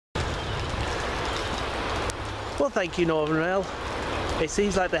Well, thank you, Northern Rail. It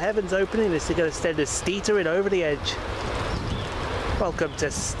seems like the heavens opening is going to send a Steeter in over the edge. Welcome to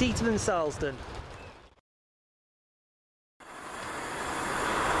Steeton and Silsden.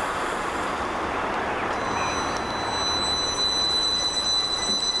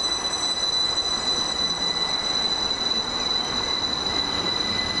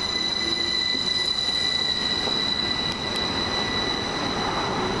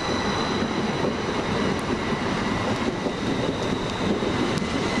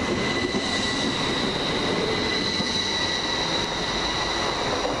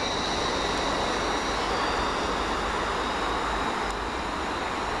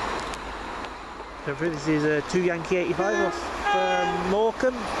 This is a 2 Yankee 85 off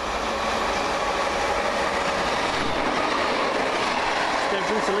Morecambe. Going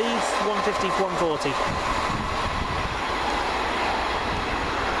through to Leeds, 150 to 140.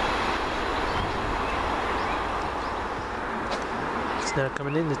 It's now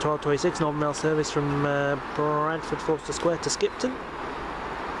coming in, the 1226 Northern Mail service from Bradford Forster Square to Skipton.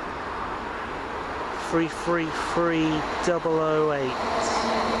 333008.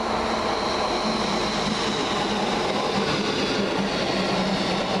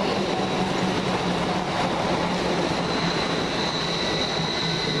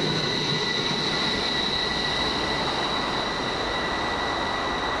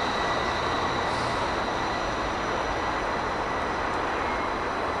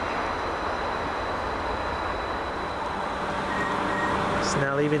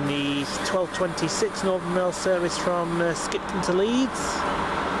 Now leaving the 1226 Northern Mail service from Skipton to Leeds.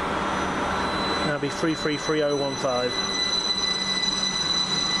 That'll be 333015.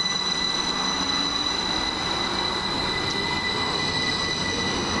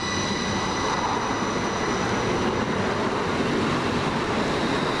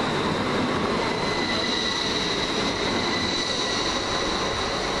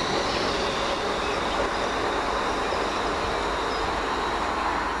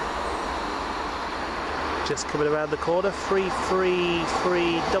 Just coming around the corner,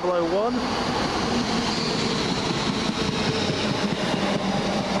 333001.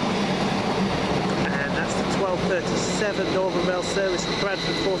 And that's the 1237 Northern Mail service from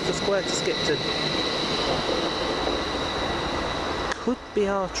Bradford Forster Square to Skipton. Could be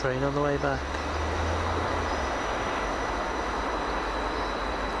our train on the way back.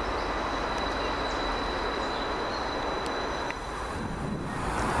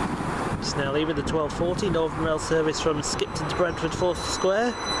 Now leaving the 1240 Northern Rail service from Skipton to Bradford Forster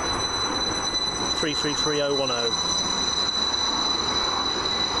Square, 333010.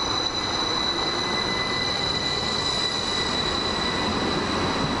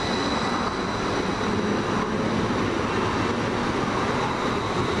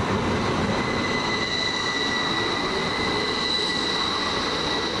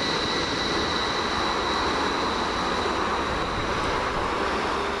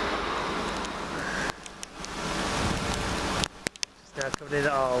 Now coming in,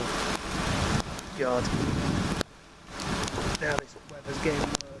 oh god, now this weather's getting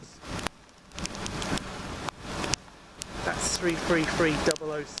worse. That's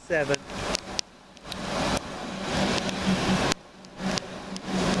 333007.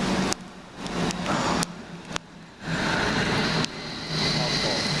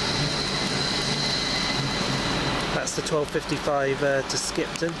 That's the 1255 to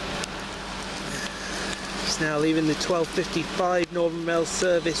Skipton. Now leaving the 1255 Northern Mail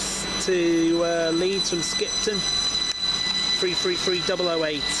service to Leeds from Skipton,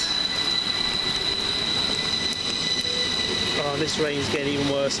 333008. Oh, this rain is getting even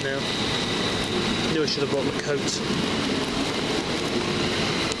worse now. Knew I should have brought my coat.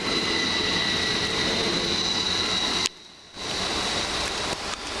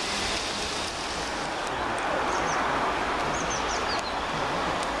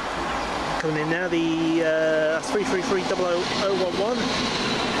 Coming in now, the 333011.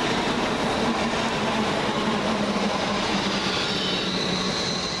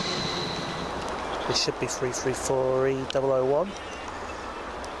 This should be 334001.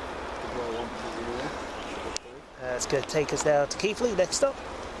 It's going to take us now to Keighley next up.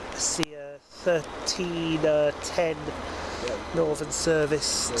 See a 1310 Northern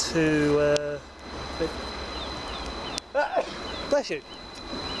service to. Bless you.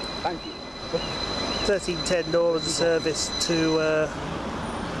 Thank you. 1310 Northern service to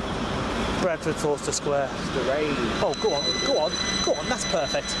Bradford Forster Square. It's the rain. Oh, go on, that's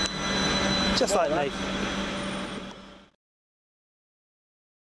perfect. Just like me.